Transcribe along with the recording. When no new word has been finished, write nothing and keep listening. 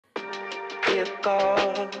Dear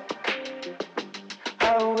God,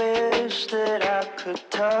 I wish that I could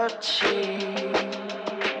touch you.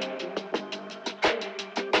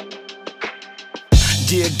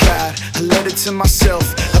 Dear God, I led it to myself.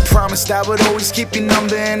 I promised I would always keep your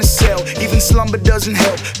number in a cell. Even slumber doesn't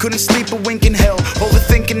help, couldn't sleep a wink in hell.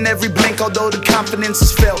 Overthinking every blink, although the confidence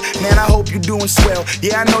is felt. Man, I hope you're doing swell,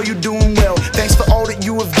 yeah, I know you're doing well. Thanks for all that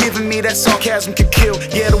you have given me, that sarcasm could kill.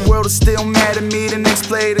 Yeah, the world is still mad at me, the next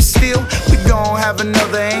play to steal. We gon' have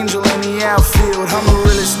another angel in the outfield. I'm the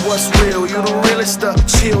realest, what's real, you the realest,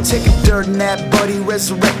 chill. Take a dirt nap, buddy,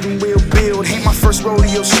 resurrect and we'll build. Ain't my first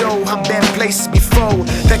rodeo show, I've been places before.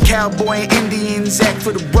 That cowboy and Indians act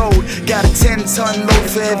for the road. Got a 10-ton load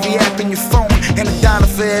for every app in your phone, and $1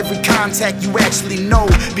 for every contact you actually know.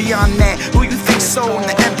 Beyond that, who you think sold in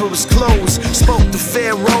the emperor's clothes? Spoke to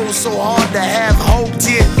Pharaoh, so hard to have hope.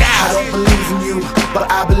 Dear God, I don't believe in you, but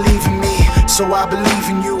I believe in me. So I believe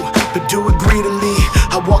in you, but do it greedily.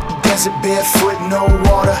 I walk the desert barefoot, no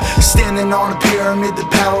water, standing on a pyramid, the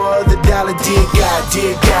power of the dollar. Dear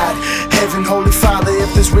God, Heaven, Holy Father,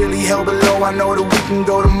 if there's really hell below, I know that we can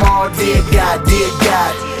go tomorrow. Dear God,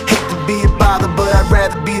 hate to be a bother, but I'd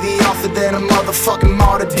rather be the author than a motherfucking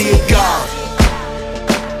martyr. Dear God,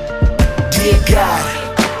 dear God,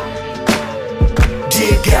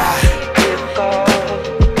 dear God.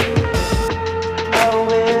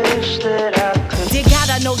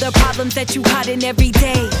 I know the problems that you hiding every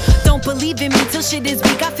day. Don't believe in me till shit is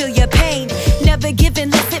weak, I feel your pain. Never give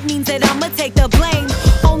unless it means that I'ma take the blame.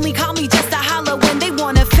 Only call me just to holler when they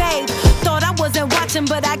wanna fade. Thought I wasn't watching,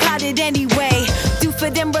 but I got it anyway. Do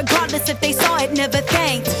for them regardless if they saw it, never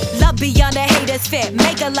thanked. Love beyond a hater's fit,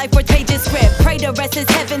 make a life worth pages script. Pray the rest is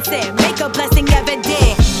heaven sent, make a blessing evident.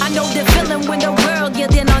 I know the feeling when the world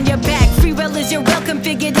yielding on your back. Free will is your welcome,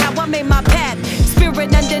 figured how I made my path.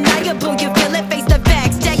 Spirit undeniable, you feel it, face the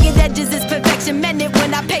facts. Jagged edges is perfection, meant it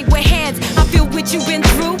when I pay with hands. I feel what you've been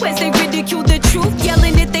through as they ridicule the truth.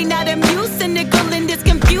 Yelling if they not amused, cynical and is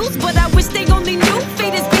confused. But I wish they only knew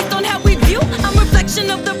fate is based on how we view. I'm a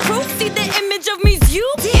reflection of the proof, see the image of me's you.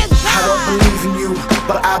 Dear God, I don't believe in you,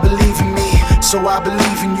 but I believe in me. So I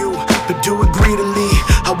believe in you, but do it greedily.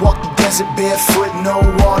 I walk the desert barefoot, no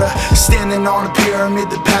water, standing on a pyramid,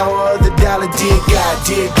 the power of the dollar. Dear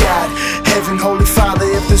God, Heaven, Holy Father,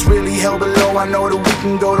 if there's really hell below, I know that we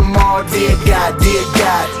can go tomorrow. Dear God,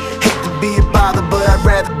 hate to be a bother, but I'd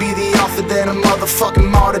rather be the author than a motherfucking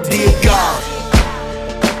martyr. Dear God,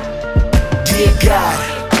 dear God,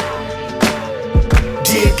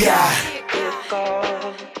 dear God.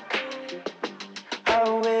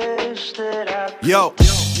 Yo,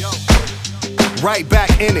 right back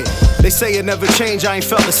in it. They say it never changed, I ain't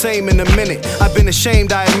felt the same in a minute. I've been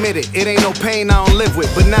ashamed, I admit it. It ain't no pain I don't live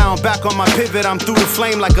with. But now I'm back on my pivot, I'm through the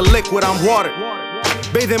flame like a liquid, I'm watered.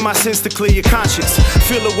 Bathing my sins to clear your conscience.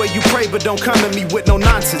 Feel the way you pray, but don't come at me with no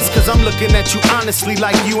nonsense. Cause I'm looking at you honestly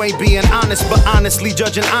like you ain't being honest. But honestly,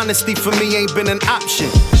 judging honesty for me ain't been an option.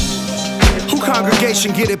 Who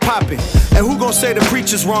congregation get it poppin'? And who gon' say the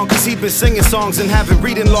preacher's wrong? Cause he been singing songs and having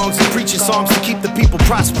reading longs and preaching psalms to keep the people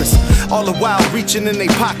prosperous. All the while reaching in their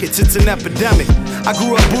pockets, it's an epidemic. I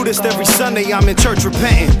grew up Buddhist, every Sunday I'm in church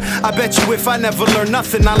repenting. I bet you if I never learned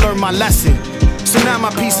nothing, I learned my lesson. So now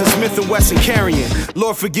my piece is Smith & Wesson carrying.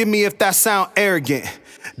 Lord forgive me if that sound arrogant.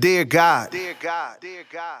 Dear God.